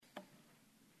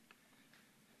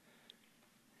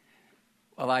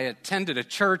Well, I attended a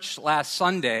church last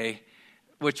Sunday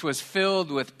which was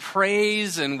filled with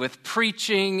praise and with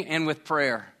preaching and with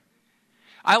prayer.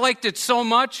 I liked it so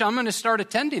much, I'm going to start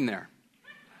attending there.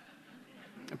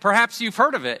 Perhaps you've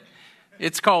heard of it.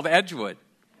 It's called Edgewood.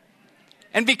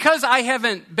 And because I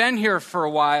haven't been here for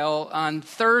a while, on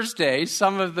Thursday,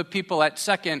 some of the people at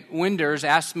Second Winders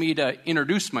asked me to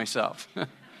introduce myself.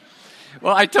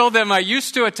 Well, I told them I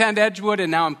used to attend Edgewood, and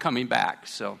now I'm coming back.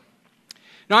 So,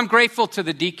 now I'm grateful to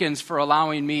the deacons for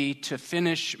allowing me to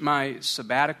finish my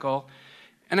sabbatical.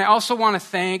 And I also want to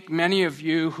thank many of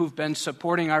you who've been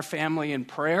supporting our family in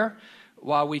prayer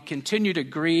while we continue to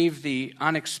grieve the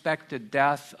unexpected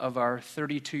death of our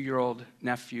 32-year-old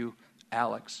nephew,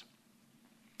 Alex.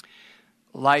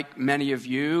 Like many of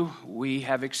you, we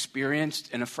have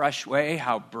experienced in a fresh way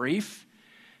how brief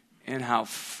and how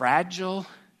fragile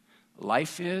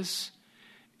life is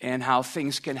and how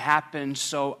things can happen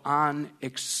so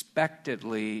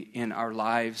unexpectedly in our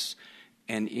lives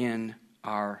and in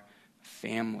our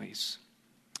families.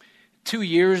 2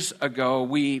 years ago,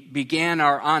 we began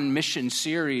our On Mission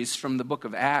series from the book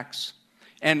of Acts,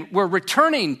 and we're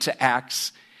returning to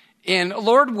Acts. And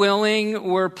Lord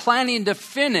willing, we're planning to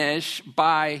finish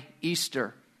by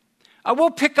Easter.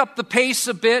 We'll pick up the pace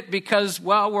a bit because,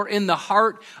 well, we're in the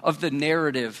heart of the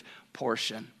narrative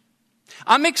portion.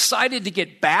 I'm excited to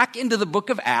get back into the book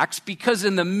of Acts because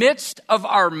in the midst of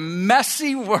our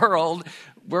messy world,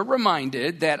 we're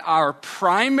reminded that our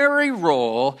primary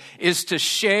role is to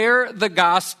share the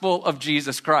gospel of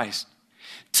Jesus Christ,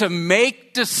 to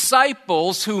make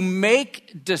disciples who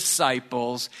make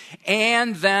disciples,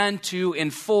 and then to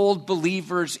enfold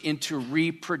believers into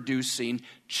reproducing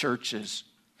churches.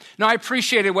 Now, I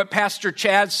appreciated what Pastor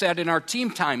Chad said in our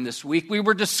team time this week. We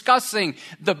were discussing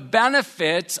the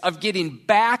benefits of getting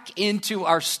back into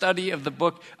our study of the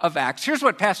book of Acts. Here's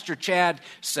what Pastor Chad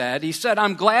said. He said,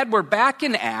 I'm glad we're back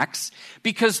in Acts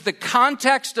because the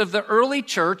context of the early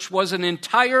church was an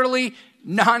entirely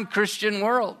non-Christian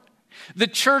world. The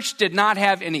church did not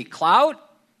have any clout,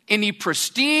 any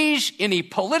prestige, any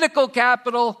political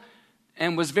capital,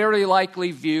 and was very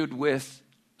likely viewed with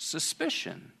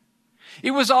suspicion.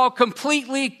 It was all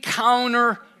completely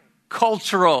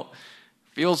counter-cultural.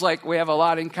 Feels like we have a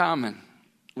lot in common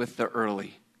with the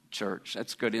early church.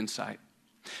 That's good insight.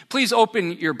 Please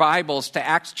open your Bibles to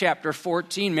Acts chapter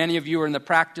 14. Many of you are in the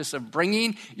practice of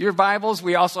bringing your Bibles.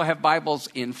 We also have Bibles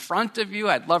in front of you.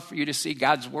 I'd love for you to see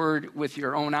God's Word with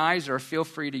your own eyes, or feel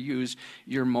free to use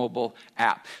your mobile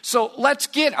app. So let's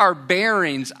get our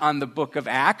bearings on the book of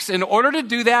Acts. In order to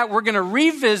do that, we're going to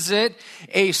revisit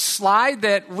a slide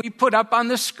that we put up on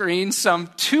the screen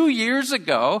some 2 years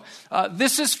ago.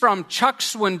 This is from Chuck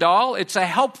Swindoll. It's a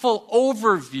helpful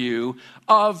overview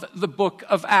of the book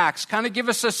of Acts. Kind of give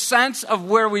us a sense of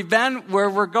where we've been, where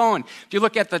we're going. If you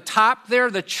look at the top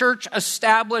there, the church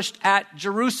established at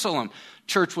Jerusalem.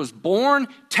 Church was born,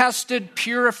 tested,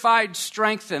 purified,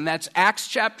 strengthened. That's Acts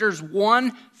chapters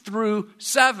 1 through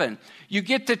 7. You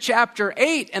get to chapter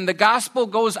 8, and the gospel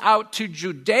goes out to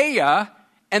Judea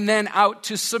and then out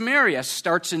to Samaria.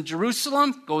 Starts in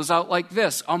Jerusalem, goes out like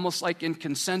this, almost like in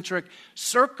concentric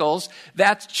circles.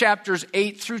 That's chapters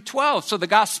 8 through 12. So the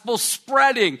gospel's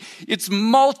spreading, it's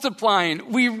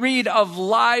multiplying. We read of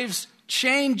lives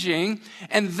changing,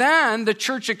 and then the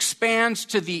church expands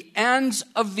to the ends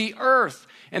of the earth,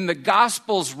 and the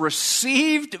gospel's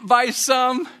received by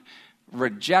some,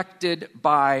 rejected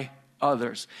by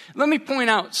others. Let me point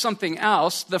out something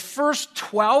else. The first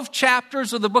 12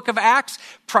 chapters of the book of Acts,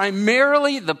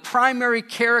 primarily the primary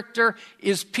character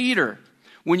is Peter.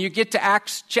 When you get to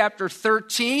Acts chapter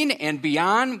 13 and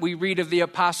beyond, we read of the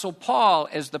Apostle Paul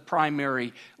as the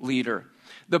primary leader.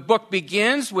 The book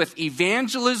begins with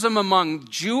evangelism among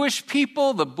Jewish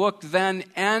people. The book then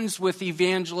ends with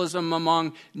evangelism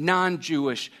among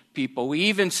non-Jewish people. We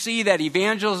even see that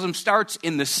evangelism starts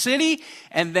in the city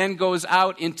and then goes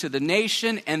out into the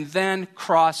nation and then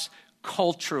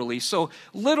cross-culturally. So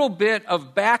little bit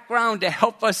of background to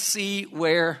help us see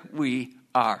where we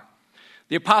are.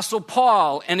 The Apostle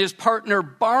Paul and his partner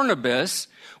Barnabas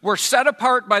were set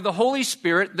apart by the Holy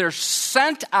Spirit. They're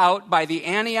sent out by the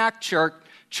Antioch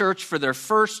church for their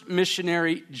first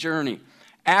missionary journey.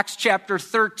 Acts chapter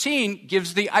 13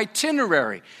 gives the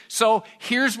itinerary. So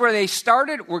here's where they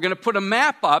started. We're going to put a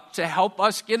map up to help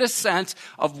us get a sense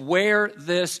of where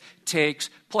this takes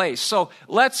place. So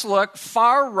let's look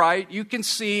far right. You can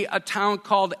see a town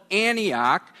called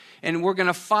Antioch, and we're going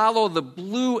to follow the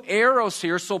blue arrows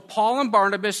here. So Paul and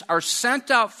Barnabas are sent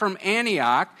out from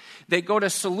Antioch. They go to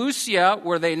Seleucia,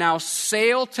 where they now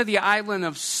sail to the island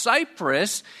of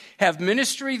Cyprus, have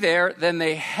ministry there. Then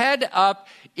they head up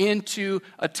into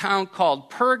a town called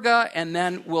Perga, and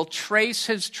then we'll trace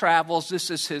his travels. This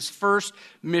is his first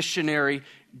missionary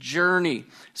journey.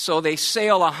 So they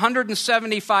sail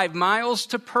 175 miles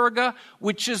to Perga,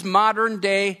 which is modern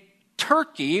day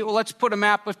Turkey. Well, let's put a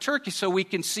map of Turkey so we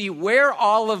can see where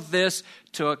all of this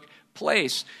took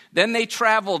place. Then they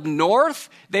traveled north.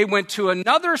 They went to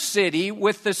another city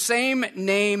with the same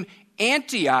name,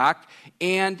 Antioch,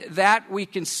 and that we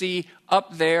can see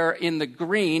up there in the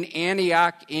green,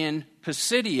 Antioch in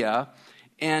Pisidia.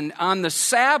 And on the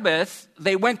Sabbath,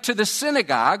 they went to the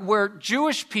synagogue where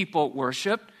Jewish people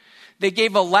worshiped. They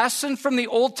gave a lesson from the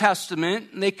Old Testament,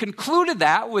 and they concluded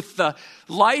that with the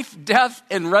life, death,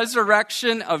 and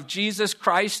resurrection of Jesus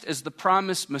Christ as the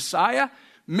promised Messiah.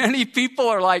 Many people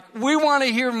are like, we want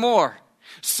to hear more.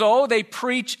 So they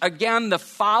preach again the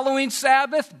following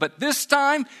Sabbath, but this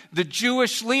time the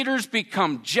Jewish leaders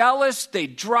become jealous. They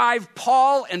drive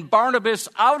Paul and Barnabas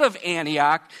out of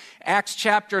Antioch. Acts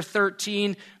chapter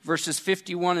 13, verses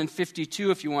 51 and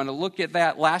 52, if you want to look at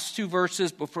that. Last two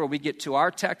verses before we get to our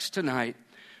text tonight.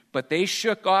 But they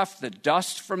shook off the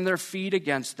dust from their feet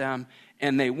against them,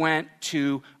 and they went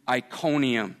to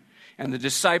Iconium. And the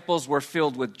disciples were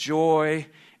filled with joy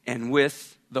and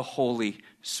with the Holy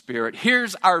Spirit.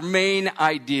 Here's our main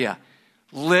idea.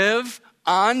 Live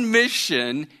on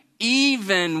mission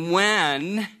even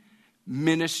when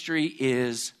ministry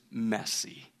is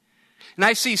messy. And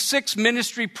I see 6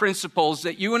 ministry principles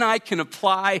that you and I can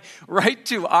apply right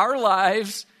to our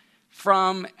lives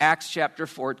from Acts chapter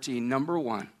 14. Number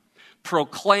 1,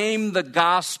 proclaim the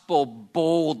gospel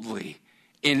boldly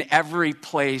in every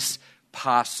place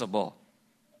possible.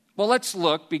 Well, let's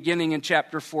look, beginning in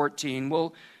chapter 14.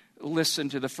 We'll listen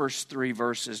to the first 3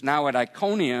 verses. Now at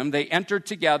Iconium, they entered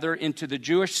together into the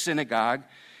Jewish synagogue,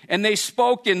 and they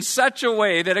spoke in such a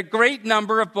way that a great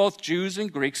number of both Jews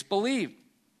and Greeks believed.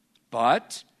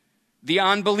 But the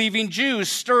unbelieving Jews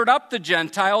stirred up the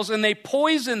Gentiles, and they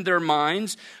poisoned their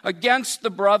minds against the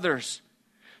brothers.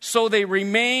 So they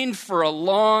remained for a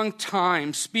long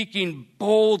time, speaking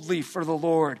boldly for the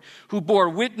Lord, who bore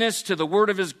witness to the word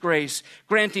of his grace,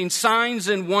 granting signs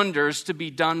and wonders to be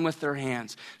done with their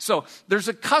hands. So there's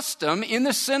a custom in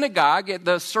the synagogue.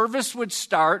 The service would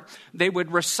start. They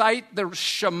would recite the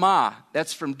Shema.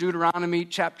 That's from Deuteronomy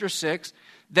chapter 6.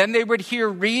 Then they would hear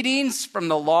readings from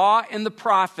the law and the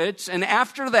prophets. And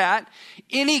after that,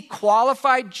 any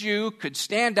qualified Jew could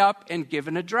stand up and give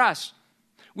an address.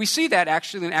 We see that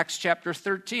actually in Acts chapter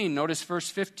 13. Notice verse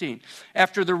 15.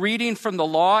 After the reading from the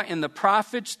law and the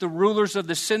prophets, the rulers of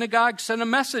the synagogue sent a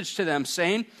message to them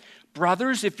saying,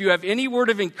 brothers, if you have any word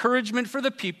of encouragement for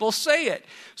the people, say it.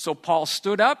 So Paul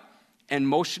stood up and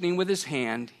motioning with his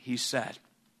hand, he said,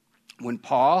 when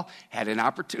Paul had an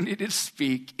opportunity to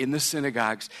speak in the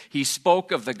synagogues, he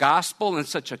spoke of the gospel in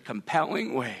such a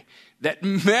compelling way that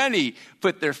many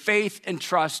put their faith and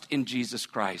trust in Jesus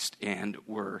Christ and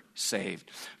were saved.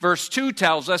 Verse 2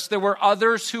 tells us there were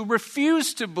others who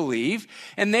refused to believe,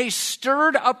 and they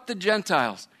stirred up the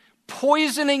Gentiles,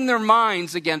 poisoning their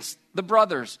minds against the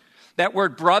brothers. That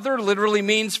word brother literally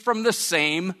means from the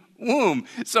same womb.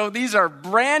 So these are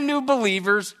brand new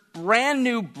believers, brand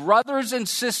new brothers and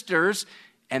sisters,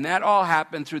 and that all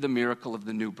happened through the miracle of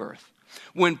the new birth.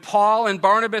 When Paul and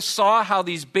Barnabas saw how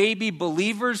these baby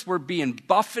believers were being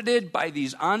buffeted by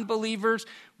these unbelievers,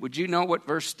 would you know what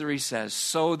verse 3 says?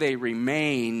 So they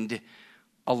remained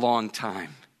a long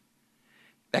time.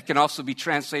 That can also be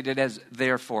translated as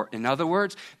therefore. In other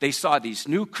words, they saw these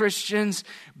new Christians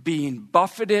being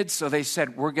buffeted, so they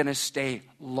said, we're going to stay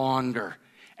longer.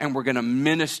 And we're going to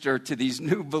minister to these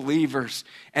new believers.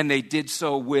 And they did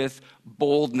so with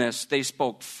boldness. They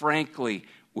spoke frankly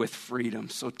with freedom.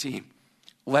 So team,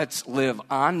 let's live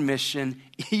on mission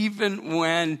even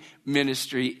when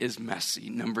ministry is messy.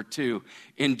 Number 2,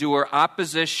 endure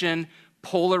opposition,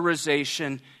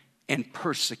 polarization, and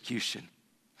persecution.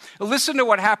 Listen to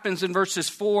what happens in verses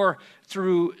 4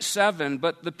 through 7.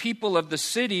 But the people of the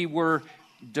city were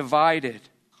divided.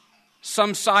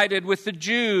 Some sided with the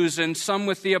Jews and some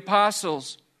with the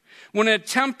apostles. When an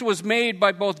attempt was made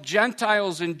by both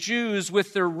Gentiles and Jews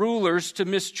with their rulers to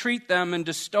mistreat them and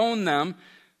to stone them,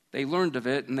 they learned of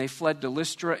it and they fled to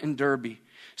Lystra and Derbe,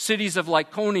 cities of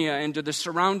Lycaonia, and to the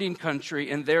surrounding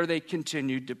country, and there they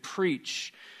continued to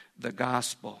preach the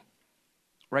gospel.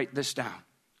 Write this down.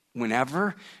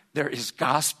 Whenever there is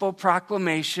gospel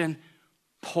proclamation,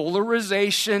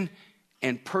 polarization,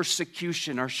 and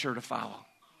persecution are sure to follow.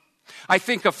 I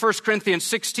think of 1 Corinthians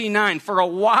 16:9, for a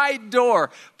wide door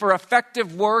for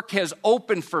effective work has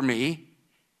opened for me,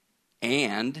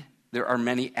 and there are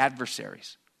many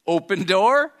adversaries. Open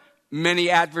door, many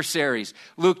adversaries.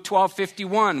 Luke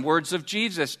 12:51, words of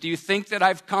Jesus, do you think that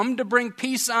I've come to bring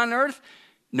peace on earth?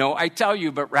 No, I tell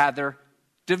you, but rather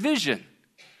division.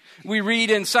 We read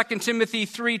in 2 Timothy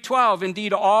 3:12,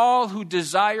 indeed, all who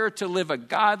desire to live a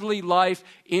godly life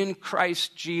in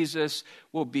Christ Jesus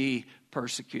will be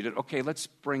persecuted. Okay, let's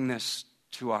bring this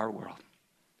to our world.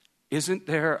 Isn't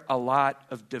there a lot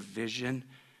of division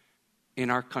in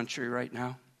our country right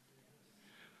now?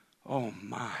 Oh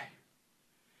my.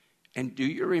 And do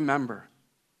you remember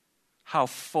how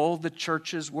full the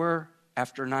churches were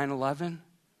after 9/11?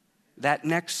 That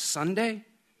next Sunday?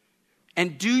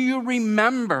 And do you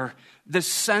remember the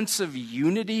sense of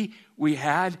unity we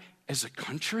had as a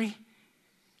country?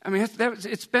 I mean,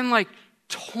 it's been like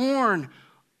torn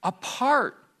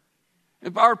apart.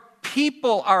 Our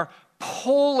people are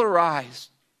polarized.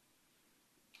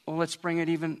 Well, let's bring it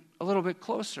even a little bit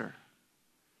closer.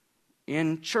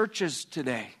 In churches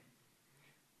today,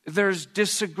 there's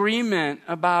disagreement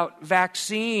about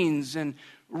vaccines and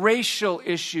racial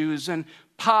issues and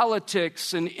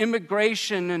politics and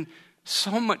immigration and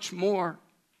so much more.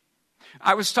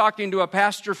 I was talking to a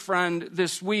pastor friend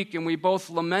this week, and we both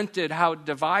lamented how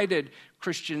divided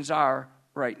Christians are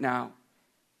right now.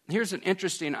 Here's an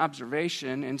interesting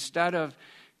observation. Instead of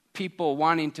people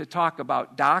wanting to talk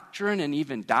about doctrine and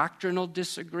even doctrinal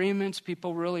disagreements,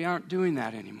 people really aren't doing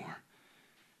that anymore.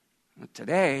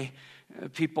 Today,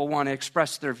 people want to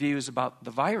express their views about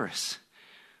the virus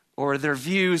or their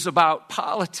views about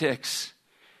politics.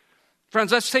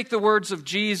 Friends, let's take the words of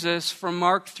Jesus from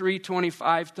Mark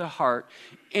 3:25 to heart.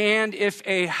 And if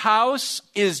a house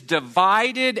is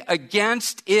divided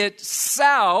against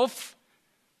itself,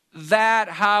 that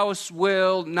house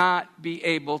will not be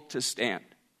able to stand.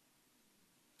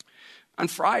 On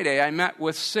Friday, I met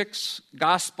with 6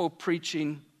 gospel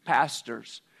preaching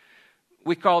pastors.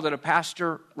 We called it a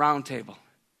pastor roundtable.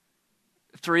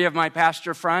 3 of my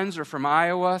pastor friends are from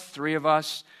Iowa, 3 of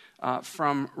us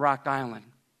from Rock Island.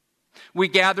 We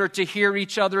gathered to hear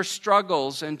each other's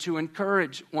struggles and to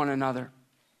encourage one another.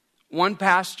 One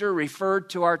pastor referred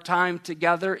to our time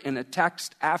together in a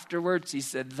text afterwards. He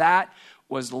said, that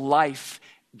was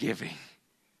life-giving.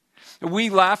 We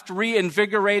left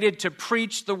reinvigorated to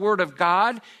preach the word of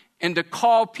God and to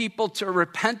call people to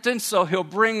repentance so he'll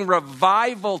bring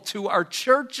revival to our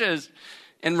churches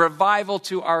and revival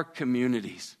to our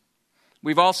communities.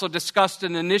 We've also discussed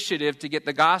an initiative to get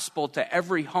the gospel to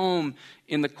every home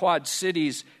in the Quad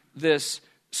Cities this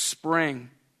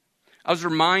spring. I was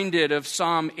reminded of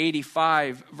Psalm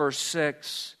 85, verse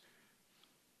 6.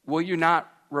 Will you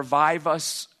not revive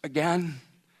us again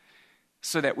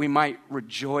so that we might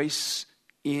rejoice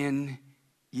in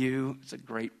you? It's a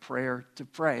great prayer to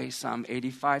pray, Psalm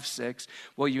 85, 6.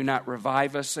 Will you not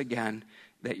revive us again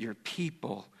that your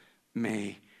people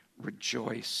may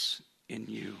rejoice in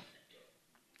you?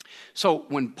 So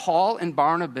when Paul and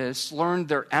Barnabas learned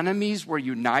their enemies were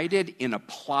united in a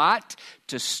plot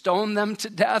to stone them to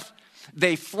death,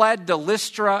 they fled to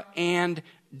Lystra and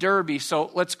Derbe. So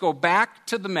let's go back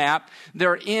to the map.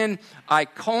 They're in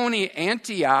Iconium,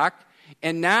 Antioch,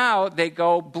 and now they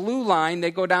go blue line,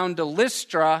 they go down to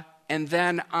Lystra, and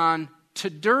then on to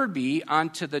Derbe, on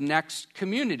to the next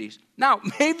communities. Now,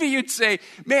 maybe you'd say,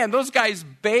 man, those guys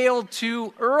bailed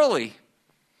too early.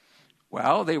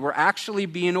 Well, they were actually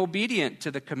being obedient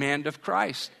to the command of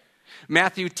Christ.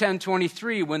 Matthew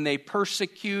 10:23, when they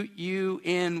persecute you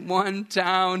in one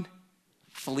town,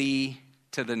 flee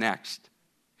to the next.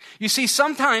 You see,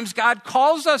 sometimes God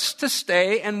calls us to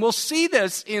stay, and we'll see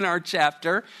this in our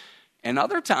chapter, and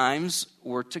other times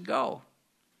we're to go.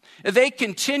 They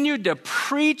continued to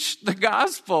preach the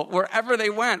gospel wherever they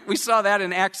went. We saw that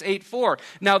in Acts 8:4.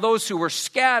 Now those who were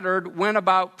scattered went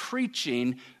about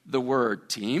preaching the word.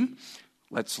 Team,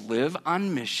 let's live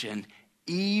on mission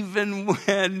even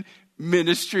when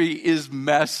ministry is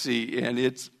messy, and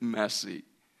it's messy.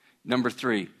 Number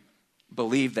 3,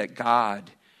 believe God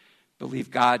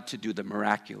to do the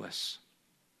miraculous.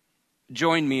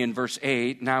 Join me in verse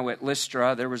 8. Now at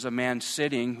Lystra there was a man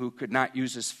sitting who could not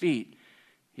use his feet.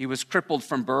 He was crippled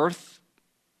from birth.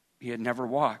 He had never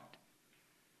walked.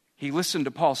 He listened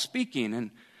to Paul speaking,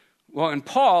 and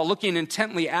Paul, looking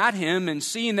intently at him and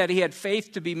seeing that he had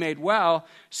faith to be made well,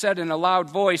 said in a loud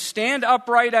voice, "Stand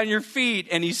upright on your feet."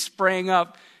 And he sprang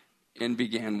up and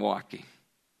began walking.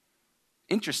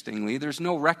 Interestingly, there's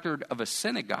no record of a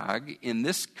synagogue in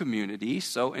this community,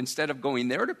 so instead of going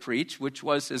there to preach, which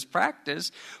was his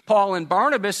practice, Paul and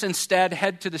Barnabas instead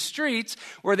head to the streets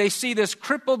where they see this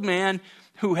crippled man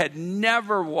who had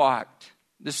never walked.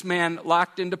 This man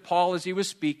locked into Paul as he was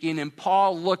speaking, and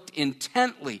Paul looked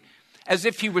intently as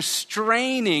if he was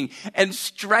straining and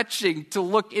stretching to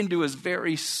look into his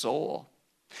very soul.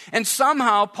 And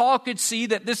somehow Paul could see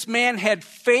that this man had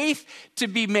faith to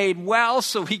be made well,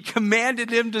 so he commanded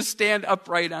him to stand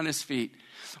upright on his feet.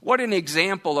 What an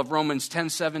example of Romans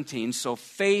 10:17. So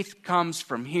faith comes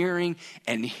from hearing,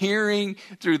 and hearing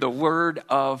through the word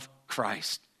of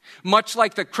Christ. Much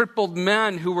like the crippled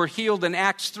men who were healed in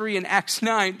Acts 3 and Acts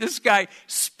 9, this guy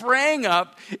sprang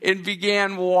up and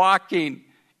began walking.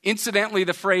 Incidentally,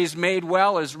 the phrase made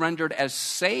well is rendered as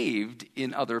saved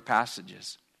in other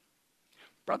passages.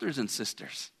 Brothers and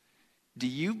sisters, do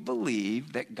you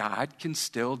believe that God can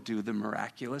still do the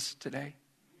miraculous today?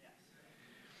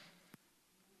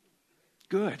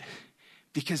 Good,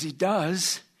 because he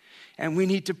does, and we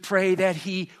need to pray that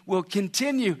he will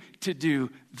continue to do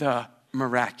the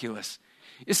miraculous.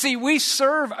 You see, we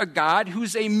serve a God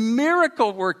who's a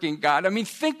miracle-working God. I mean,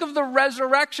 think of the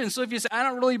resurrection. So if you say, I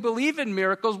don't really believe in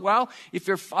miracles, well, if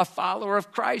you're a follower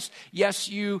of Christ, yes,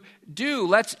 you do.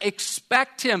 Let's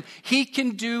expect him. He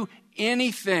can do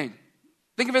anything.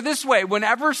 Think of it this way.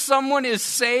 Whenever someone is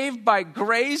saved by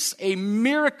grace, a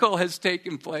miracle has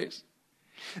taken place.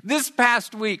 This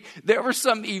past week, there were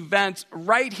some events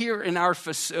right here in our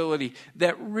facility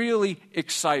that really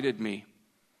excited me.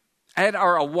 I had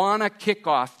our Awana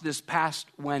kickoff this past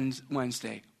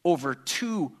Wednesday. Over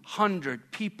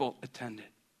 200 people attended.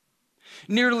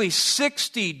 Nearly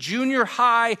 60 junior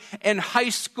high and high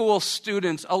school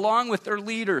students, along with their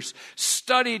leaders,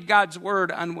 studied God's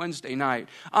word on Wednesday night.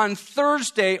 On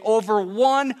Thursday, over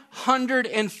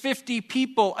 150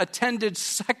 people attended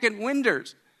second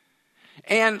winders.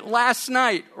 And last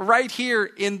night, right here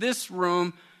in this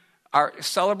room, our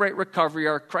Celebrate Recovery,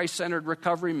 our Christ-centered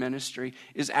recovery ministry,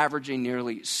 is averaging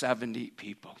nearly 70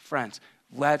 people. Friends,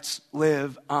 let's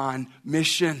live on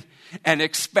mission and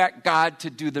expect God to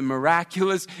do the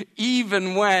miraculous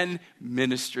even when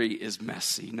ministry is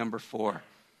messy. Number 4,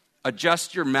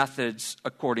 adjust your methods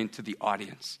according to the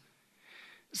audience.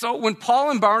 So when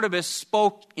Paul and Barnabas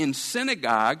spoke in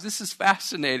synagogues, this is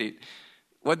fascinating.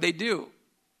 What'd they do?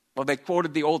 Well, they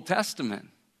quoted the Old Testament.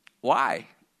 Why?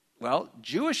 Well,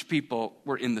 Jewish people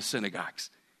were in the synagogues.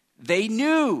 They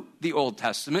knew the Old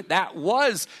Testament. That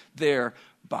was their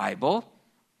Bible.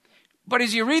 But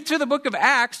as you read through the book of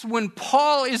Acts, when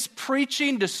Paul is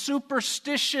preaching to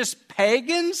superstitious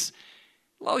pagans,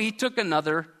 well, he took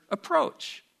another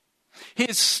approach.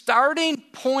 His starting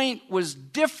point was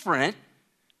different,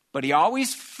 but he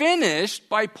always finished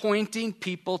by pointing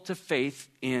people to faith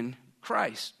in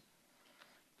Christ.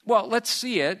 Well, let's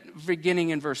see it beginning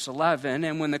in verse 11.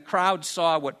 And when the crowd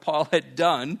saw what Paul had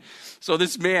done, so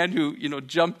this man who,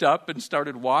 jumped up and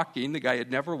started walking, the guy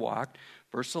had never walked.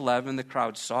 Verse 11, the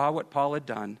crowd saw what Paul had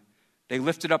done. They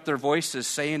lifted up their voices,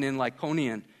 saying in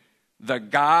Lycaonian, the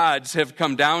gods have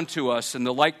come down to us in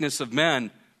the likeness of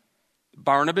men.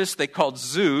 Barnabas they called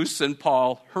Zeus and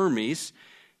Paul Hermes,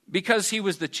 because he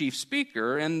was the chief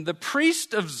speaker. And the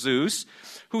priest of Zeus,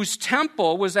 whose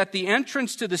temple was at the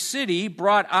entrance to the city,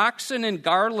 brought oxen and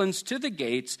garlands to the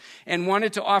gates and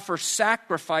wanted to offer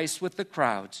sacrifice with the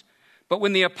crowds. But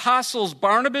when the apostles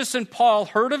Barnabas and Paul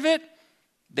heard of it,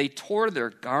 they tore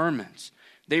their garments.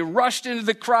 They rushed into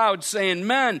the crowd saying,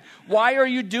 men, why are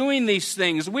you doing these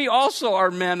things? We also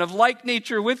are men of like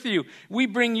nature with you. We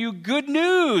bring you good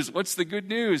news. What's the good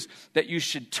news? That you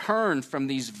should turn from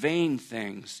these vain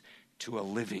things to a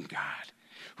living God,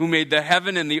 who made the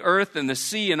heaven and the earth and the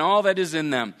sea and all that is in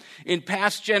them. In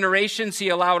past generations, he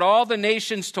allowed all the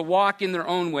nations to walk in their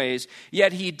own ways,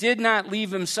 yet he did not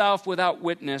leave himself without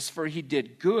witness, for he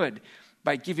did good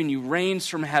by giving you rains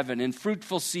from heaven and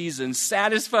fruitful seasons,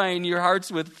 satisfying your hearts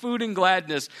with food and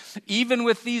gladness. Even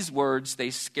with these words,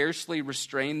 they scarcely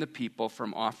restrained the people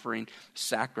from offering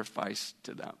sacrifice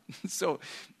to them. So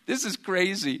this is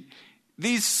crazy.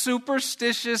 These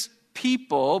superstitious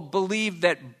people believed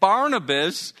that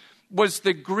Barnabas was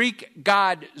the Greek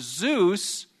god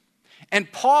Zeus,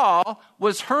 and Paul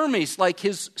was Hermes, like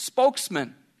his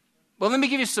spokesman. Well, let me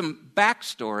give you some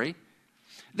backstory.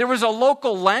 There was a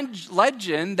local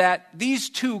legend that these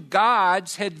two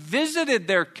gods had visited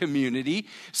their community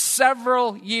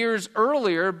several years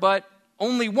earlier, but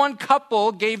only one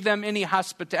couple gave them any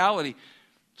hospitality.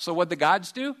 So what the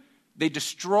gods do? They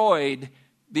destroyed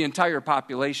the entire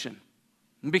population.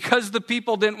 And because the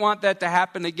people didn't want that to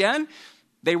happen again,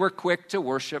 They were quick to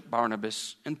worship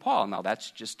Barnabas and Paul. Now, that's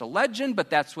just a legend,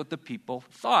 but that's what the people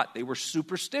thought. They were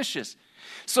superstitious.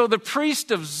 So the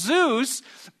priest of Zeus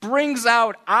brings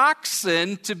out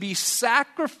oxen to be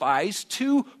sacrificed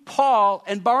to Paul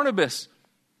and Barnabas.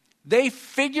 They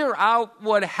figure out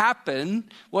what's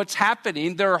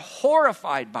happening. They're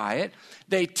horrified by it.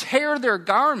 They tear their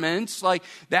garments, like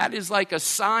that is like a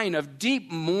sign of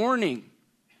deep mourning.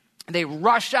 They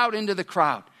rush out into the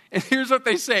crowd. And here's what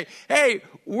they say. Hey,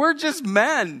 we're just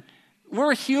men.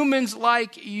 We're humans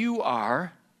like you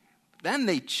are. Then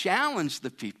they challenge the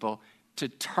people to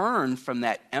turn from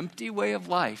that empty way of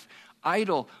life,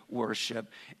 idol worship,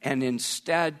 and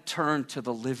instead turn to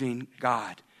the living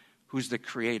God, who's the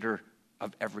creator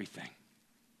of everything.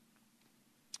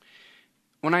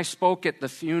 When I spoke at the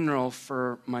funeral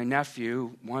for my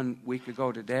nephew 1 week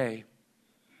ago today,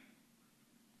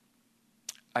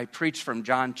 I preached from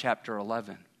John chapter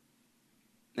 11.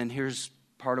 And here's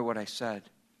part of what I said.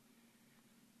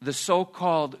 The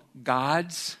so-called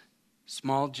gods,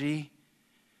 small g,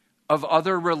 of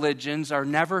other religions are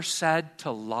never said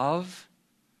to love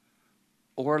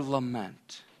or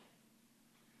lament.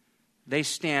 They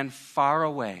stand far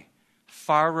away,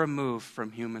 far removed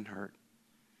from human hurt.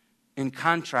 In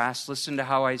contrast, listen to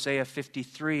how Isaiah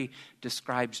 53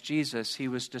 describes Jesus. He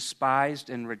was despised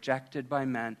and rejected by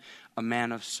men, a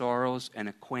man of sorrows and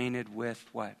acquainted with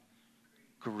what?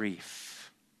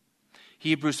 Grief.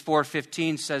 Hebrews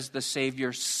 4:15 says the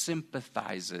Savior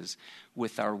sympathizes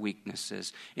with our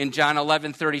weaknesses. In John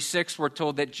 11:36, we're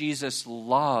told that Jesus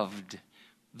loved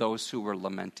those who were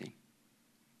lamenting.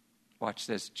 Watch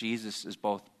this. Jesus is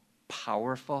both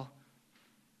powerful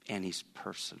and he's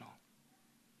personal.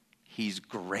 He's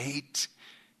great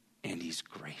and he's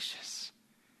gracious.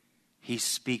 He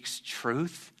speaks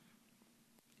truth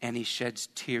and he sheds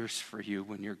tears for you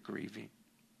when you're grieving.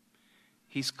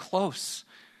 He's close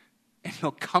and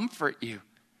he'll comfort you.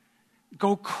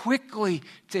 Go quickly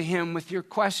to him with your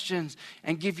questions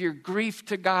and give your grief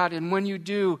to God. And when you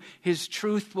do, his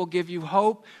truth will give you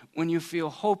hope when you feel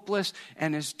hopeless,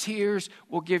 and his tears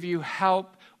will give you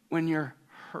help when you're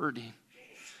hurting.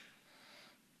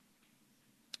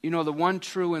 You know, the one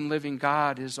true and living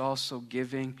God is also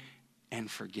giving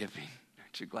and forgiving.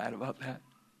 Aren't you glad about that?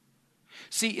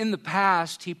 See, in the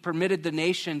past, he permitted the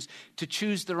nations to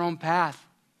choose their own path.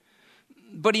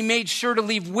 But he made sure to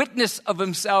leave witness of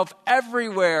himself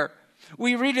everywhere.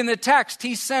 We read in the text,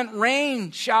 he sent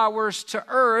rain showers to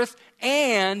earth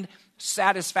and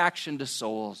satisfaction to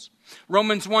souls.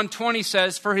 Romans 1:20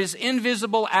 says, for his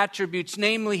invisible attributes,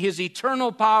 namely his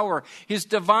eternal power, his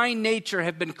divine nature,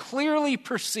 have been clearly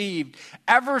perceived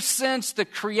ever since the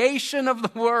creation of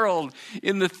the world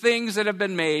in the things that have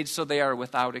been made, so they are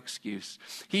without excuse.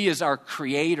 He is our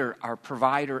creator, our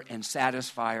provider, and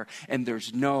satisfier, and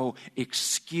there's no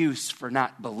excuse for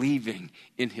not believing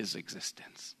in his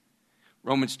existence.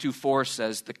 Romans 2:4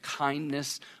 says, the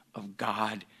kindness of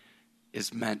God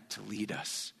is meant to lead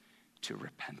us to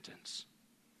repentance.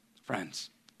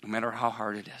 Friends, no matter how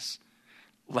hard it is,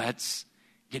 let's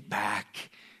get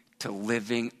back to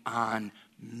living on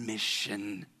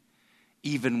mission,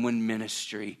 even when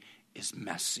ministry is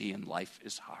messy and life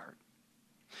is hard.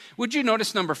 Would you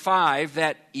notice, number 5,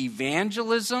 that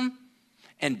evangelism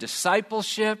and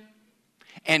discipleship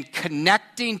and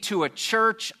connecting to a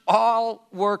church all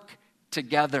work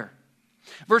together?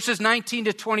 Verses 19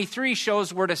 to 23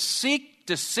 shows we're to seek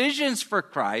decisions for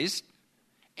Christ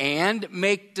and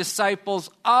make disciples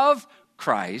of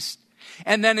Christ,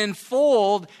 and then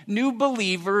enfold new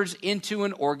believers into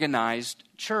an organized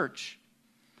church.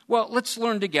 Well, let's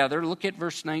learn together. Look at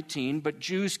verse 19. But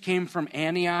Jews came from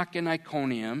Antioch and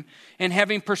Iconium, and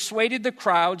having persuaded the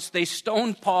crowds, they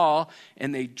stoned Paul,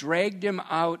 and they dragged him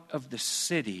out of the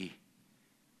city,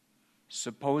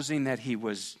 supposing that he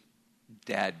was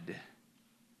dead.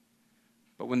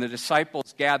 But when the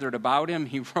disciples gathered about him,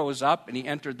 he rose up and he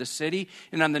entered the city.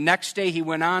 And on the next day, he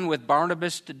went on with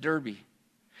Barnabas to Derbe.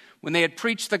 When they had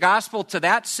preached the gospel to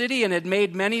that city and had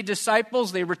made many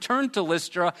disciples, they returned to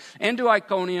Lystra and to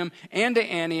Iconium and to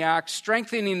Antioch,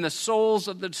 strengthening the souls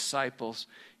of the disciples,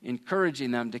 encouraging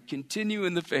them to continue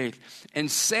in the faith, and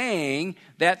saying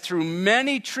that through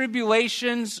many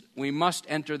tribulations we must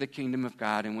enter the kingdom of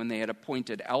God. And when they had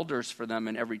appointed elders for them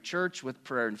in every church with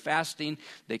prayer and fasting,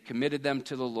 they committed them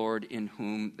to the Lord in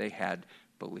whom they had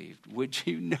believed. Would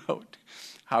you note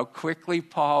how quickly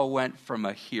Paul went from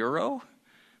a hero,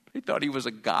 he thought he was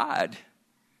a god,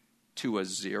 to a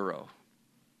zero?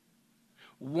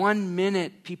 1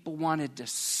 minute people wanted to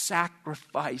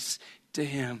sacrifice to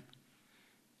him,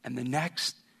 and the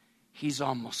next, he's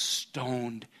almost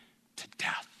stoned to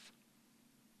death.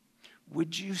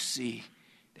 Would you see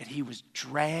that he was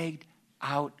dragged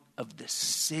out of the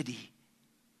city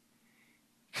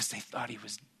because they thought he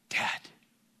was dead.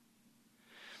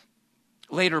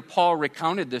 Later, Paul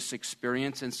recounted this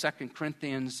experience in 2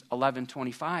 Corinthians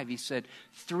 11:25. He said,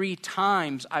 3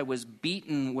 times I was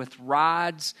beaten with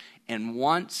rods, and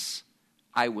once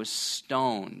I was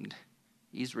stoned.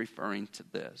 He's referring to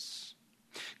this.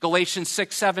 Galatians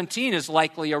 6:17 is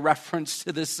likely a reference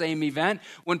to the same event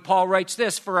when Paul writes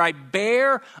this, for I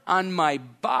bear on my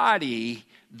body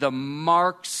the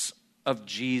marks of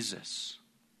Jesus.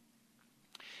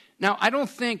 Now, I don't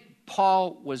think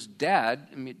Paul was dead.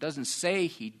 I mean, it doesn't say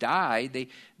he died.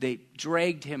 They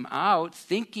dragged him out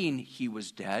thinking he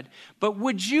was dead. But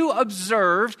would you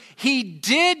observe, he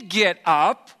did get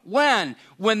up when?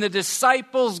 When the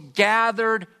disciples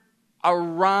gathered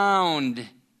around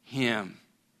him.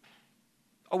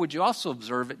 Oh, would you also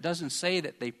observe, it doesn't say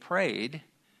that they prayed,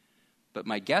 but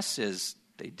my guess is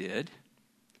they did.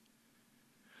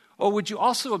 Oh, would you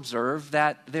also observe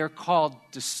that they're called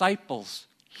disciples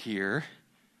here,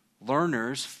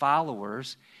 learners,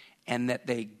 followers, and that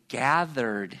they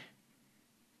gathered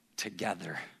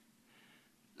together.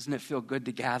 Doesn't it feel good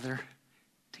to gather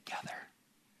together?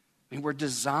 I mean, we're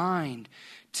designed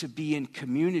to be in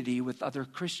community with other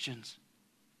Christians.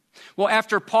 Well,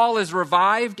 after Paul is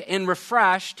revived and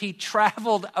refreshed, he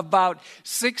traveled about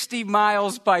 60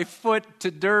 miles by foot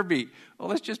to Derbe. Well,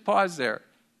 let's just pause there.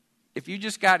 If you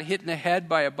just got hit in the head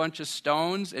by a bunch of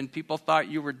stones and people thought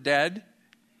you were dead,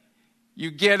 you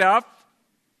get up,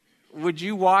 would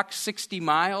you walk 60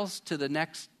 miles to the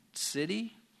next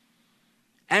city?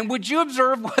 And would you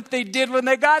observe what they did when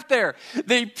they got there?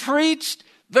 They preached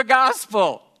the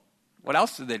gospel. What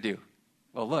else did they do?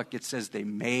 Well, look, it says they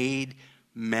made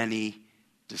many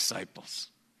disciples.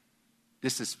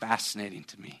 This is fascinating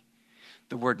to me.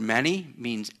 The word many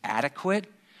means adequate,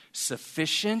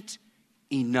 sufficient,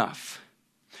 enough.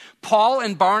 Paul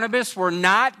and Barnabas were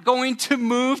not going to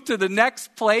move to the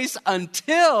next place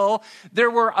until there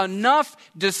were enough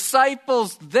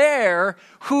disciples there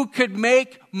who could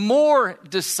make more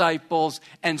disciples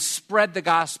and spread the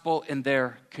gospel in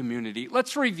their community.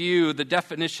 Let's review the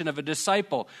definition of a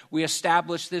disciple. We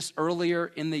established this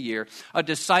earlier in the year. A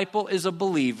disciple is a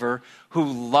believer who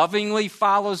lovingly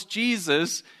follows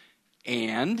Jesus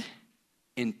and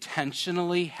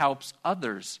intentionally helps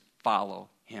others follow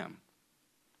him.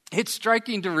 It's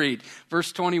striking to read,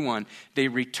 verse 21, they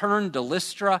returned to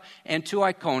Lystra and to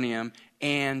Iconium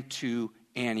and to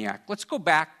Antioch. Let's go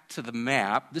back to the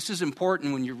map. This is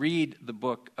important when you read the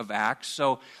book of Acts.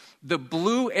 So the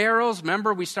blue arrows,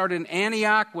 remember we started in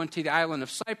Antioch, went to the island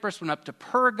of Cyprus, went up to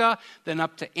Perga, then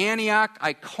up to Antioch,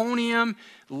 Iconium,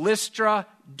 Lystra,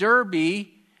 Derbe,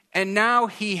 and now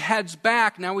he heads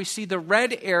back. Now we see the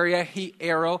red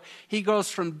arrow. He goes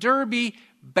from Derbe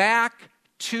back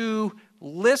to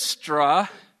Lystra.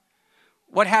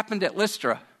 What happened at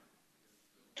Lystra?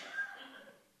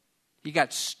 He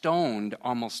got stoned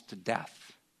almost to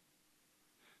death.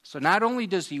 So not only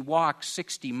does he walk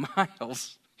 60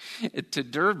 miles to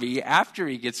Derbe after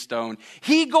he gets stoned,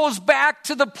 he goes back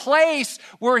to the place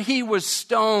where he was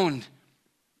stoned.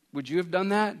 Would you have done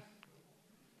that?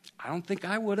 I don't think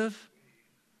I would have.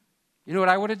 You know what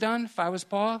I would have done if I was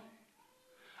Paul?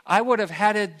 I would have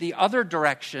headed the other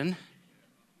direction.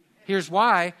 Here's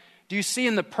why. Do you see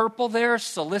in the purple there,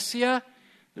 Cilicia?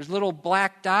 There's a little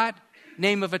black dot.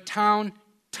 Name of a town,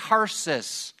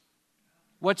 Tarsus.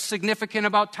 What's significant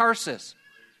about Tarsus?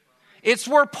 It's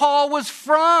where Paul was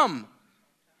from.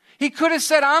 He could have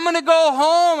said, I'm going to go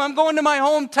home. I'm going to my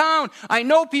hometown. I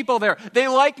know people there. They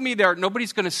like me there.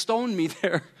 Nobody's going to stone me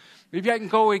there. Maybe I can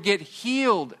go and get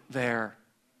healed there.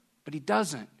 But he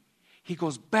doesn't. He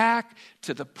goes back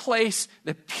to the place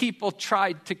that people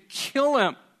tried to kill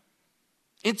him.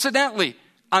 Incidentally,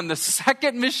 on the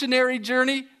second missionary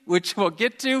journey, which we'll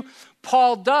get to,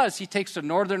 Paul does. He takes the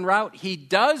northern route. He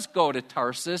does go to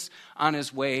Tarsus on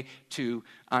his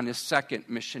second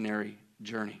missionary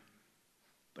journey.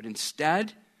 But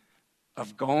instead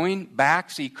of going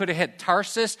back, so he could have had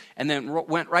Tarsus and then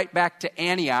went right back to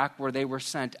Antioch where they were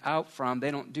sent out from.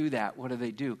 They don't do that. What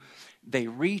do? They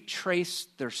retrace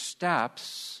their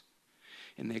steps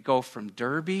and they go from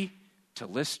Derbe to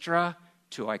Lystra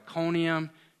to Iconium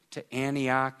to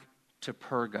Antioch to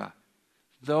Perga.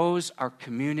 Those are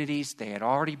communities they had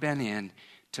already been in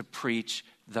to preach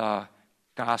the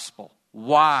gospel.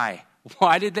 Why?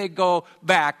 Why did they go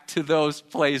back to those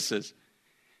places?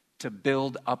 To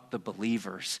build up the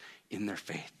believers in their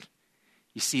faith.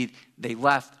 You see, they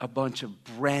left a bunch of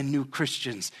brand new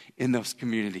Christians in those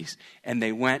communities, and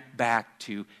they went back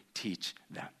to teach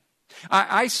them.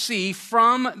 I see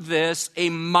from this a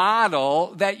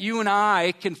model that you and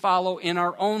I can follow in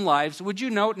our own lives. Would you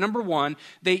note, number one,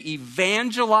 they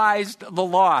evangelized the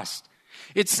lost.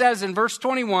 It says in verse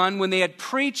 21, when they had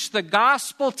preached the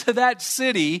gospel to that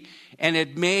city and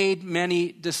had made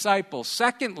many disciples.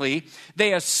 Secondly,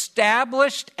 they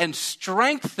established and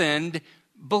strengthened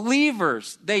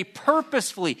believers. They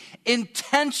purposefully,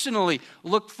 intentionally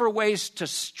looked for ways to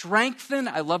strengthen,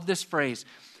 I love this phrase,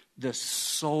 the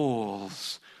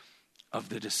souls of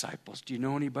the disciples. Do you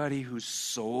know anybody whose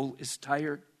soul is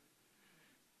tired?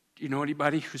 Do you know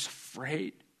anybody who's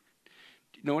afraid?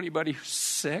 Do you know anybody who's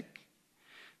sick?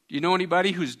 Do you know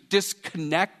anybody who's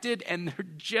disconnected and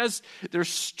they're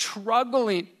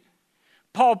struggling?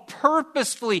 Paul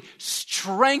purposefully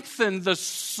strengthened the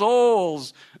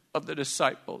souls of the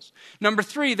disciples. Number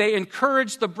three, they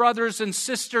encouraged the brothers and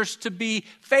sisters to be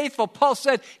faithful. Paul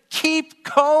said, keep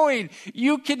going.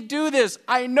 You can do this.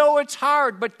 I know it's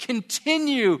hard, but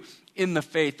continue in the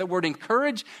faith. The word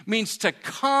encourage means to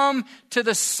come to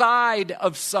the side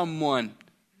of someone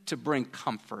to bring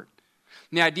comfort.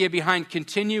 And the idea behind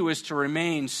continue is to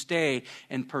remain, stay,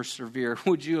 and persevere.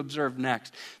 Would you observe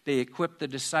next? They equipped the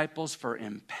disciples for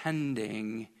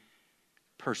impending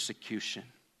persecution.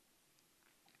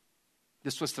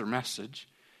 This was their message.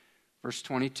 Verse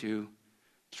 22,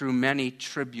 through many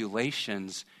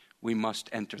tribulations, we must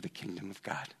enter the kingdom of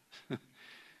God.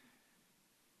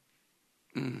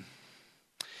 The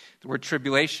word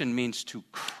tribulation means to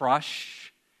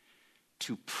crush,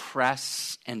 to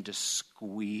press, and to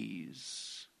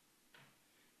squeeze.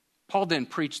 Paul didn't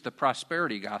preach the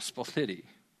prosperity gospel, did he?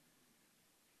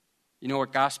 You know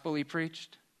what gospel he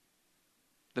preached?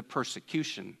 The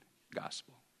persecution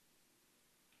gospel.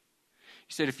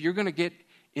 He said, if you're going to get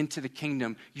into the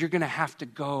kingdom, you're going to have to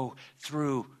go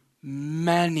through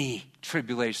many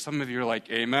tribulations. Some of you are like,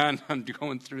 amen, I'm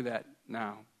going through that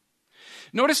now.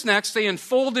 Notice next, they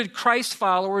enfolded Christ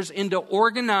followers into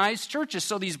organized churches.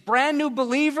 So these brand new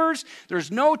believers,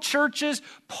 there's no churches.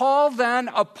 Paul then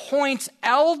appoints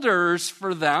elders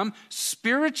for them,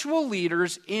 spiritual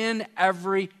leaders in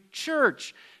every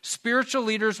church. Spiritual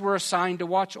leaders were assigned to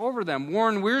watch over them.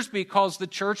 Warren Wiersbe calls the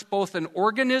church both an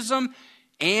organism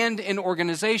and an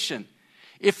organization.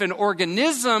 If an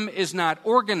organism is not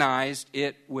organized,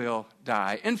 it will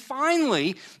die. And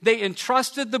finally, they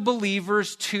entrusted the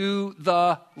believers to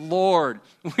the Lord.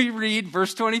 We read,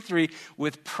 verse 23,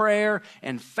 with prayer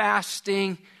and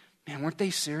fasting. Man, weren't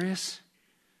they serious?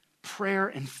 Prayer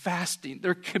and fasting.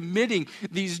 They're committing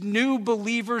these new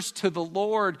believers to the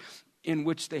Lord in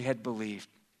which they had believed.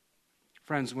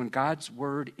 Friends, when God's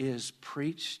word is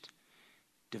preached,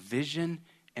 division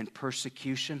and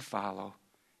persecution follow,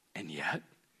 and yet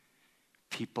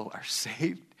people are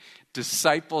saved,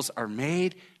 disciples are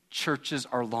made, churches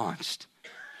are launched.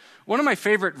 One of my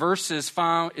favorite verses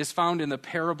is found in the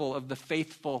parable of the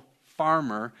faithful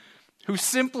farmer who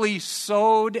simply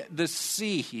sowed the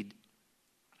seed.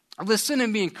 Listen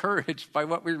and be encouraged by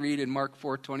what we read in Mark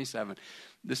 4:27.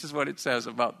 This is what it says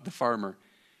about the farmer.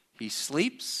 He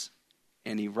sleeps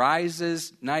and he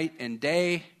rises night and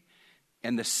day,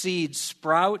 and the seed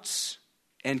sprouts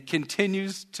and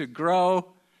continues to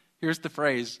grow. Here's the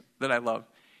phrase that I love.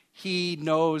 He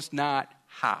knows not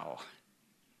how.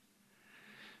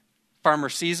 Farmer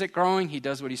sees it growing. He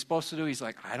does what he's supposed to do. He's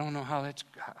like, I don't know how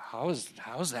is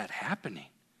that happening?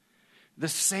 The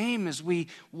same as we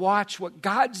watch what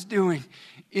God's doing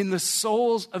in the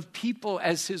souls of people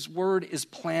as his word is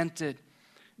planted.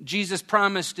 Jesus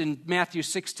promised in Matthew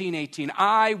 16:18,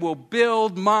 I will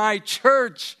build my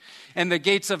church, and the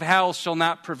gates of hell shall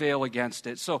not prevail against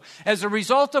it. So as a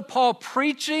result of Paul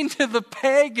preaching to the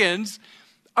pagans,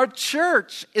 a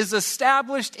church is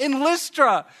established in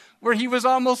Lystra, where he was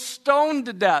almost stoned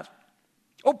to death.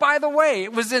 Oh, by the way,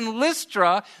 it was in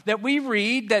Lystra that we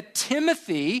read that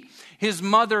Timothy, his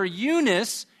mother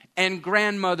Eunice, and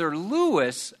grandmother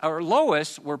Lois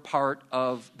were part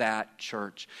of that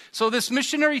church. So this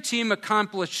missionary team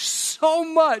accomplished so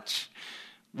much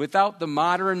without the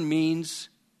modern means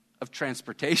of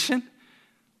transportation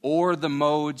or the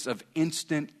modes of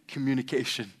instant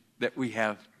communication that we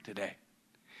have today.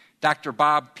 Dr.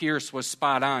 Bob Pierce was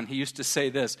spot on. He used to say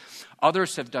this,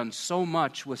 others have done so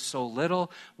much with so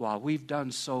little, while we've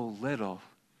done so little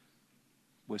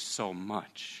with so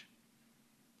much.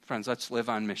 Friends, let's live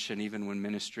on mission even when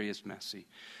ministry is messy.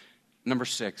 Number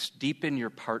 6, deepen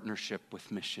your partnership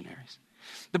with missionaries.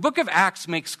 The book of Acts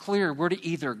makes clear we're to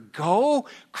either go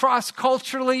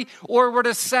cross-culturally or we're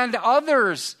to send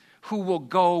others who will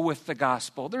go with the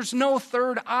gospel. There's no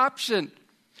third option.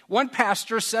 One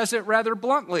pastor says it rather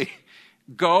bluntly,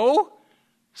 go,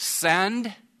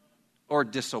 send, or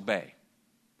disobey.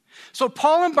 So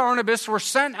Paul and Barnabas were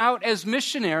sent out as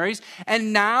missionaries,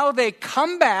 and now they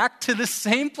come back to the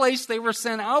same place they were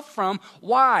sent out from.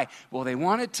 Why? Well, they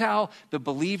want to tell the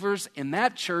believers in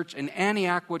that church in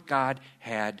Antioch what God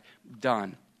had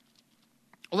done.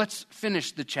 Let's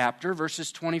finish the chapter,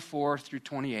 verses 24 through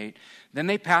 28. Then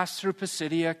they passed through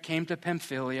Pisidia, came to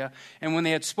Pamphylia, and when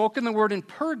they had spoken the word in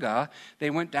Perga, they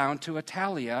went down to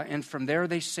Attalia, and from there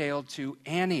they sailed to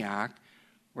Antioch,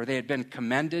 where they had been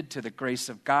commended to the grace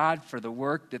of God for the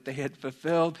work that they had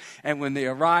fulfilled. And when they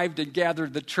arrived and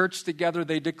gathered the church together,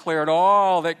 they declared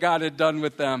all that God had done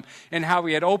with them and how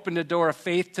he had opened a door of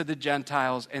faith to the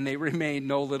Gentiles, and they remained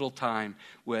no little time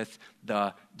with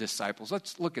the disciples.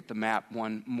 Let's look at the map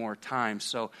one more time.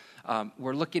 So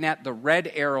we're looking at the red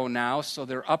arrow now. So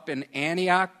they're up in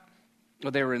Antioch.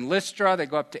 Well, they were in Lystra. They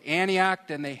go up to Antioch.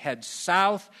 Then they head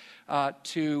south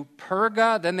to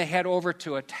Perga. Then they head over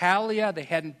to Attalia. They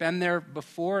hadn't been there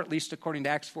before, at least according to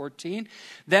Acts 14.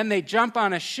 Then they jump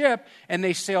on a ship and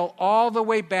they sail all the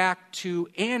way back to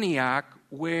Antioch,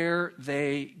 where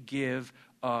they give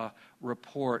a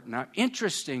report. Now,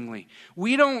 interestingly,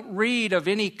 we don't read of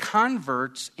any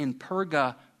converts in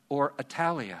Perga or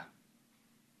Attalia.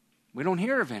 We don't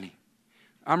hear of any.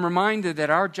 I'm reminded that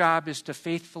our job is to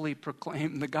faithfully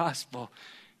proclaim the gospel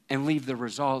and leave the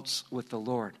results with the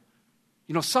Lord.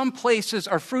 You know, some places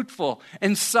are fruitful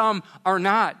and some are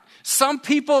not. Some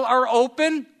people are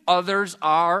open, others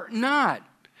are not.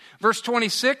 Verse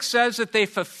 26 says that they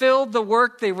fulfilled the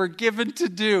work they were given to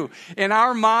do. And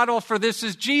our model for this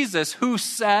is Jesus, who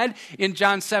said in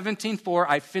John 17:4,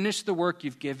 I finished the work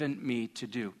you've given me to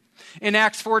do. In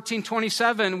Acts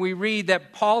 14:27, we read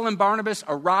that Paul and Barnabas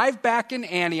arrived back in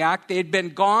Antioch. They had been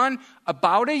gone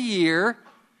about a year.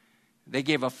 They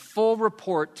gave a full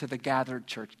report to the gathered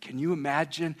church. Can you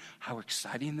imagine how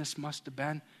exciting this must have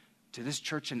been to this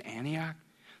church in Antioch?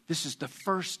 This is the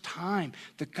first time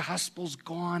the gospel's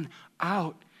gone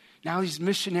out. Now these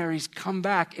missionaries come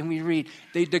back and we read,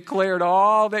 they declared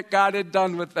all that God had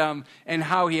done with them and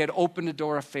how he had opened a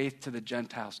door of faith to the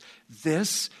Gentiles.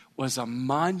 This was a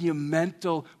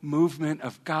monumental movement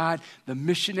of God. The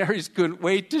missionaries couldn't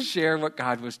wait to share what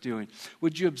God was doing.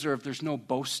 Would you observe there's no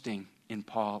boasting in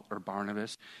Paul or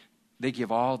Barnabas? They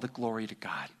give all the glory to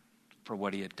God for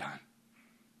what he had done.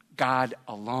 God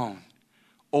alone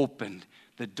opened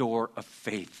the door of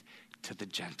faith to the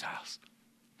Gentiles.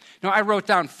 Now, I wrote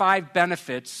down 5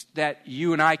 benefits that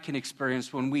you and I can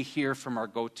experience when we hear from our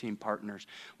Go Team partners.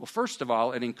 Well, first of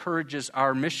all, it encourages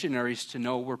our missionaries to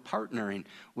know we're partnering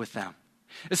with them.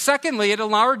 Secondly, it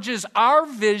enlarges our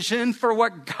vision for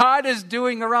what God is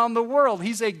doing around the world.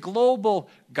 He's a global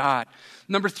God.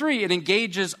 Number 3, it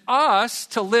engages us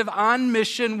to live on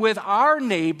mission with our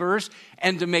neighbors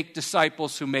and to make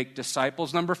disciples who make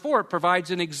disciples. Number 4, it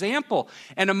provides an example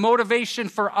and a motivation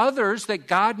for others that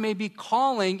God may be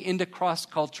calling into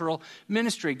cross-cultural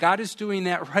ministry. God is doing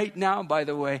that right now, by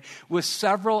the way, with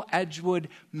several Edgewood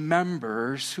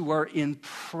members who are in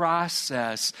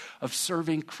process of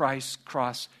serving Christ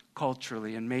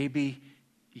cross-culturally. And maybe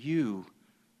you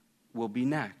will be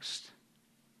next.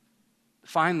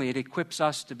 Finally, it equips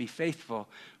us to be faithful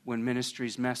when ministry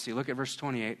is messy. Look at verse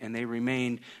 28. And they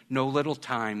remained no little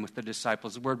time with the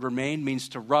disciples. The word remain means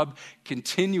to rub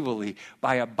continually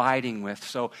by abiding with.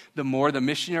 So the more the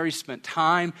missionaries spent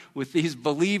time with these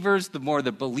believers, the more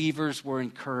the believers were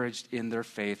encouraged in their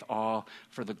faith, all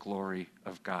for the glory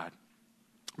of God.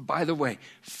 By the way,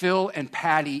 Phil and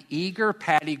Patty Eager.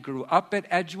 Patty grew up at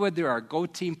Edgewood. They're our Go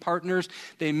Team partners.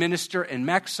 They minister in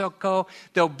Mexico.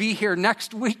 They'll be here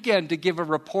next weekend to give a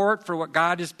report for what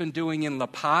God has been doing in La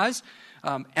Paz.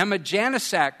 Emma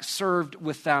Janisak served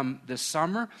with them this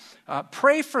summer.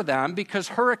 Pray for them because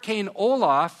Hurricane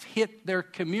Olaf hit their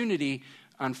community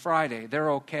on Friday.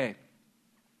 They're okay.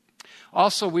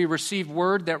 Also, we received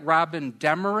word that Robin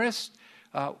Demarest,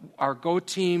 our Go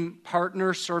Team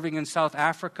partner serving in South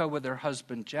Africa with her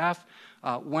husband Jeff,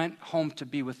 went home to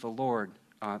be with the Lord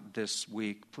this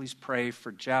week. Please pray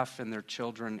for Jeff and their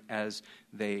children as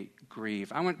they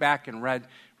grieve. I went back and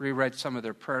reread some of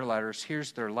their prayer letters.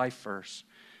 Here's their life verse: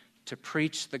 to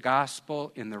preach the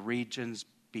gospel in the regions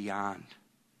beyond.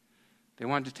 They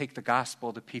wanted to take the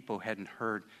gospel to people who hadn't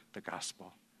heard the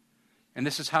gospel. And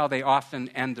this is how they often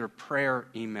end their prayer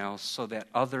emails: so that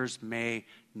others may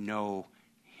know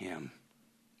him.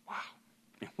 Wow.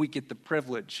 And we get the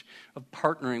privilege of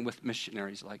partnering with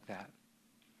missionaries like that.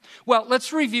 Well,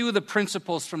 let's review the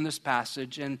principles from this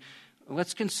passage, and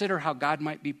let's consider how God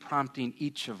might be prompting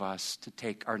each of us to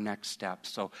take our next step.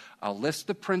 So I'll list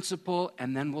the principle,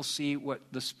 and then we'll see what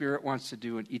the Spirit wants to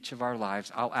do in each of our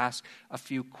lives. I'll ask a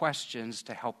few questions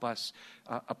to help us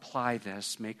apply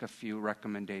this, make a few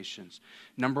recommendations.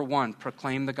 Number one,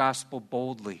 proclaim the gospel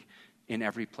boldly in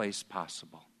every place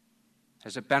possible.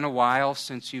 Has it been a while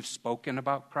since you've spoken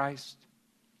about Christ?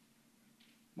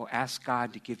 Well, ask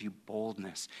God to give you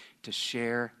boldness to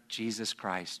share Jesus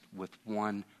Christ with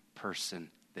one person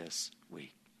this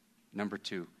week. Number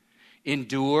two,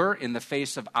 endure in the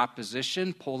face of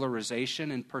opposition, polarization,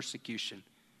 and persecution.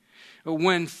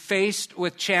 When faced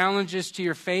with challenges to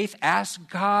your faith, ask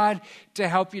God to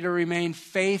help you to remain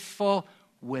faithful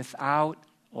without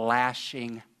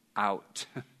lashing out.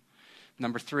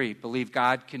 Number three, believe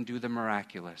God can do the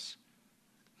miraculous.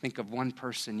 Think of one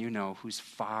person you know who's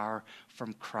far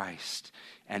from Christ,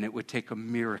 and it would take a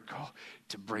miracle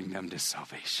to bring them to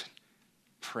salvation.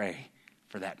 Pray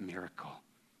for that miracle.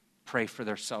 Pray for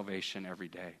their salvation every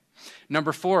day.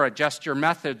 Number four, adjust your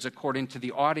methods according to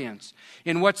the audience.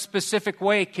 In what specific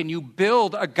way can you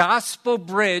build a gospel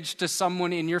bridge to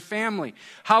someone in your family?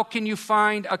 How can you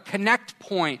find a connect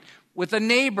point with a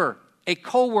neighbor, a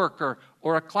coworker,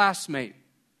 or a classmate?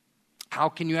 How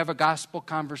can you have a gospel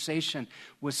conversation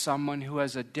with someone who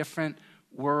has a different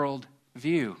world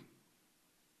view?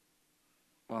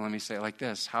 Well, let me say it like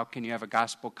this. How can you have a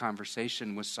gospel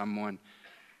conversation with someone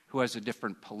who has a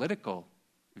different political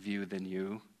view than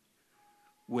you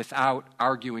without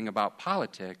arguing about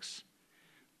politics,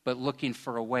 but looking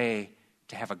for a way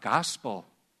to have a gospel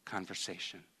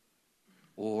conversation?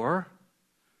 Or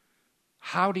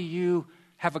how do you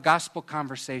have a gospel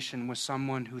conversation with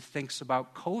someone who thinks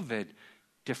about COVID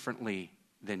differently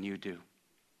than you do?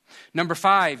 Number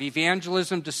five,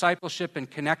 evangelism, discipleship, and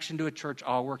connection to a church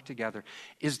all work together.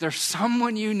 Is there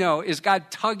someone you know? Is God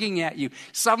tugging at you?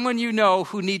 Someone you know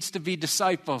who needs to be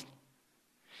discipled?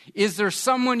 Is there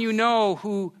someone you know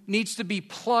who needs to be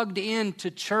plugged into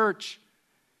church?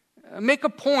 Make a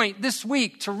point this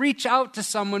week to reach out to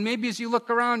someone. Maybe as you look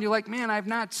around, you're like, man, I've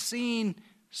not seen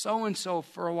so-and-so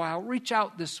for a while. Reach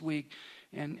out this week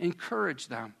and encourage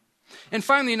them. And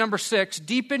finally, number six,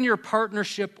 deepen your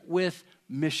partnership with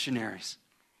missionaries.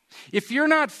 If you're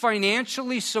not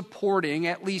financially supporting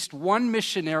at least one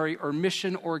missionary or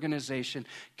mission organization,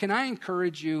 can I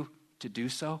encourage you to do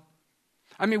so?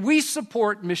 I mean, we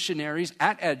support missionaries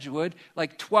at Edgewood.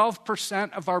 Like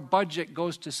 12% of our budget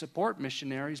goes to support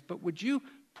missionaries, but would you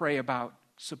pray about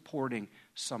supporting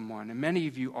someone? And many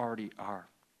of you already are.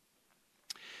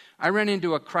 I ran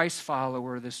into a Christ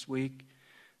follower this week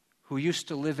who used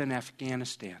to live in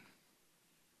Afghanistan.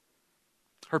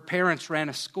 Her parents ran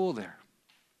a school there.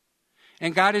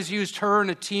 And God has used her and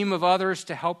a team of others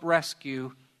to help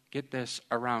rescue, get this,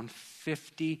 around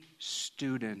 50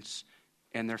 students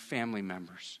and their family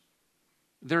members.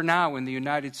 They're now in the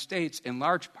United States in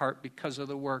large part because of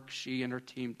the work she and her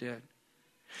team did.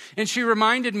 And she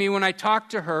reminded me when I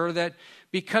talked to her that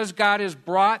because God has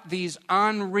brought these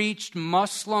unreached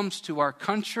Muslims to our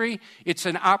country, it's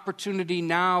an opportunity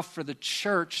now for the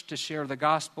church to share the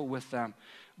gospel with them.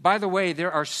 By the way,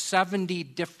 there are 70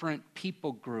 different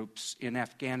people groups in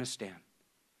Afghanistan.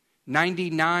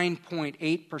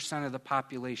 99.8% of the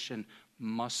population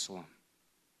Muslim.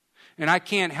 And I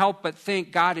can't help but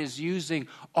think God is using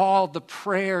all the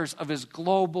prayers of His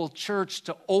global church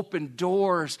to open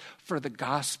doors for the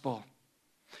gospel.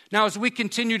 Now, as we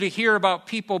continue to hear about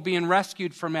people being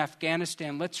rescued from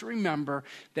Afghanistan, let's remember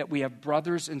that we have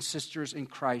brothers and sisters in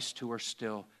Christ who are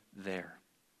still there.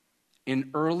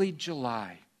 In early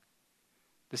July,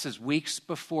 this is weeks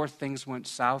before things went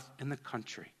south in the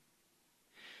country.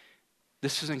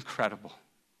 This is incredible.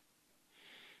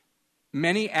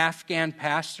 Many Afghan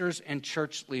pastors and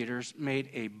church leaders made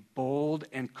a bold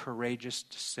and courageous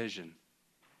decision.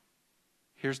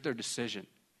 Here's their decision.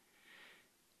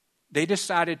 They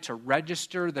decided to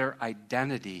register their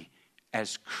identity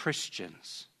as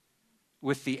Christians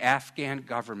with the Afghan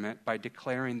government by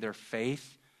declaring their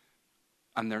faith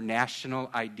on their national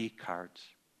ID cards.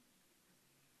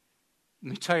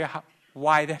 Let me tell you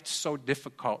why that's so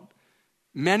difficult.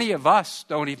 Many of us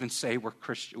don't even say we're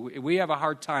Christian. We have a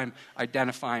hard time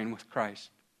identifying with Christ.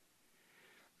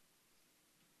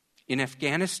 In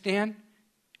Afghanistan,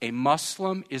 a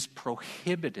Muslim is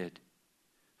prohibited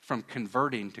from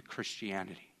converting to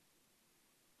Christianity.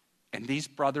 And these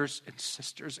brothers and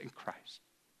sisters in Christ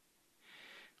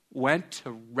went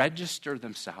to register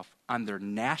themselves on their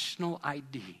national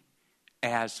ID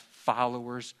as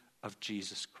followers of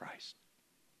Jesus Christ.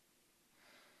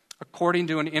 According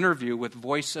to an interview with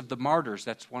Voice of the Martyrs,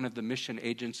 that's one of the mission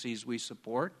agencies we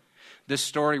support, This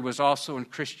story was also in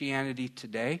Christianity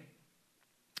Today.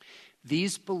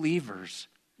 These believers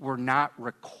were not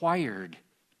required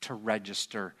to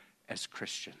register as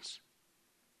Christians,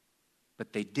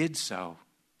 but they did so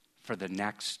for the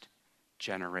next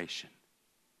generation.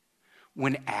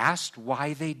 When asked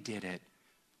why they did it,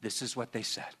 this is what they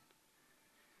said.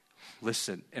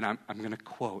 Listen, and I'm going to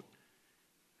quote.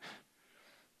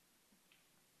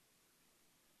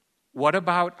 What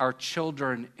about our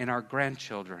children and our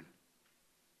grandchildren?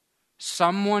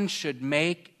 Someone should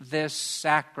make this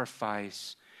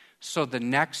sacrifice so the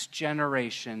next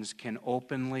generations can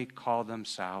openly call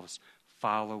themselves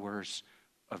followers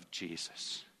of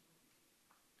Jesus.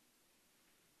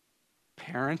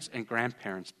 Parents and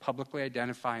grandparents publicly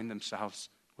identifying themselves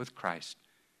with Christ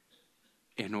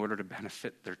in order to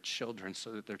benefit their children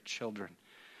so that their children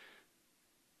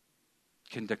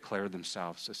can declare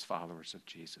themselves as followers of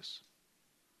Jesus.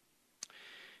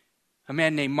 A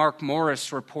man named Mark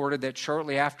Morris reported that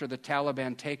shortly after the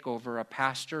Taliban takeover, a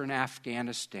pastor in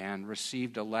Afghanistan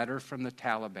received a letter from the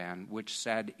Taliban which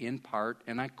said in part,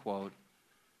 and I quote,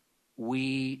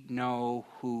 "We know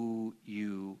who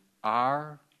you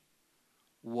are,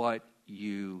 what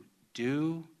you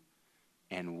do,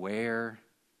 and where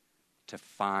to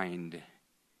find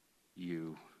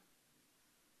you."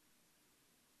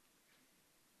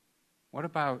 What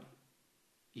about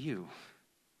you?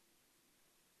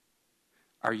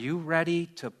 Are you ready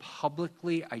to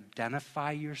publicly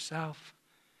identify yourself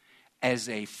as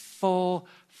a full-fledged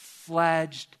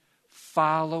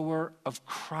follower of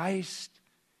Christ,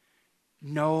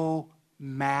 no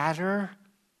matter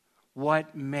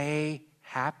what may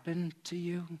happen to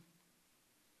you?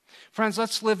 Friends,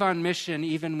 let's live on mission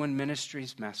even when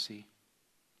ministry's messy.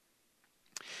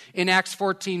 In Acts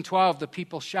 14:12, the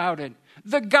people shouted,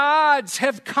 "The gods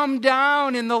have come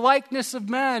down in the likeness of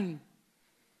men."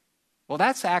 Well,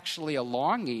 that's actually a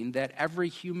longing that every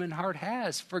human heart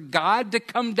has, for God to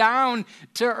come down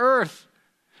to earth.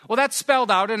 Well, that's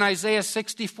spelled out in Isaiah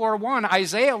 64:1.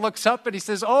 Isaiah looks up and he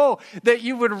says, "Oh, that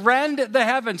you would rend the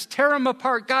heavens, tear them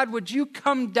apart. God, would you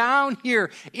come down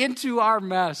here into our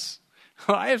mess?"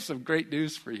 Well, I have some great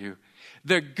news for you.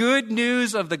 The good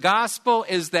news of the gospel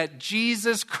is that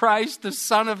Jesus Christ, the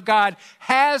Son of God,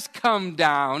 has come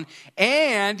down,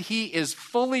 and he is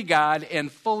fully God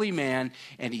and fully man,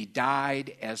 and he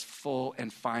died as full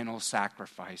and final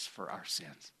sacrifice for our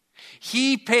sins.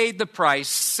 He paid the price,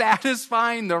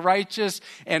 satisfying the righteous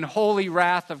and holy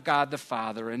wrath of God the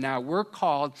Father. And now we're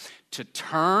called to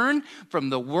turn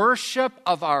from the worship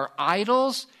of our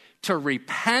idols, to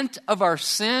repent of our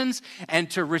sins, and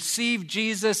to receive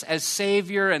Jesus as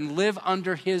Savior and live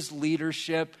under his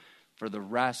leadership for the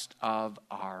rest of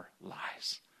our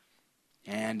lives.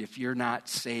 And if you're not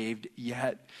saved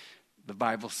yet, the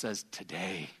Bible says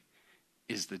today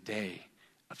is the day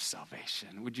of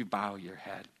salvation. Would you bow your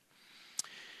head?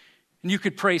 And you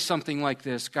could pray something like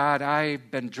this: God, I've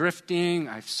been drifting.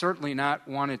 I've certainly not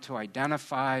wanted to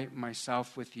identify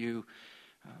myself with you.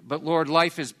 But Lord,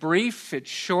 life is brief, it's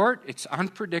short, it's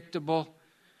unpredictable.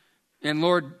 And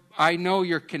Lord, I know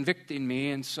you're convicting me,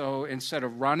 and so instead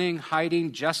of running,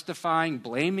 hiding, justifying,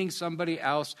 blaming somebody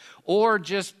else, or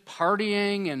just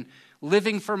partying and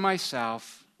living for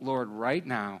myself, Lord, right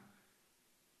now,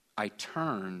 I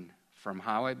turn from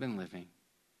how I've been living.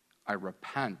 I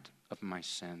repent of my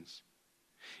sins.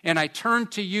 And I turn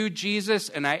to you, Jesus,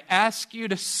 and I ask you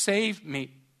to save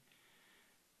me.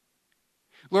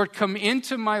 Lord, come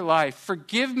into my life.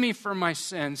 Forgive me for my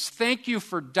sins. Thank you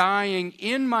for dying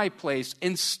in my place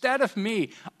instead of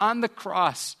me on the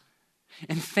cross.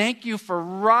 And thank you for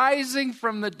rising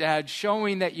from the dead,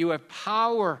 showing that you have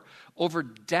power over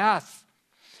death.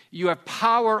 You have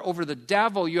power over the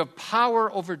devil. You have power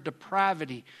over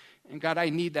depravity. And God,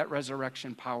 I need that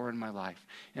resurrection power in my life.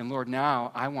 And Lord,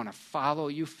 now I want to follow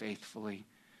you faithfully.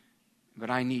 But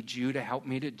I need you to help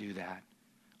me to do that.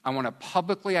 I want to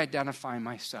publicly identify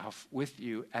myself with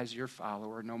you as your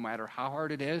follower, no matter how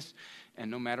hard it is and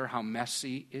no matter how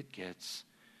messy it gets.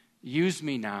 Use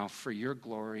me now for your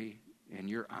glory and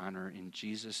your honor. In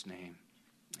Jesus' name,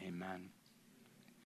 amen.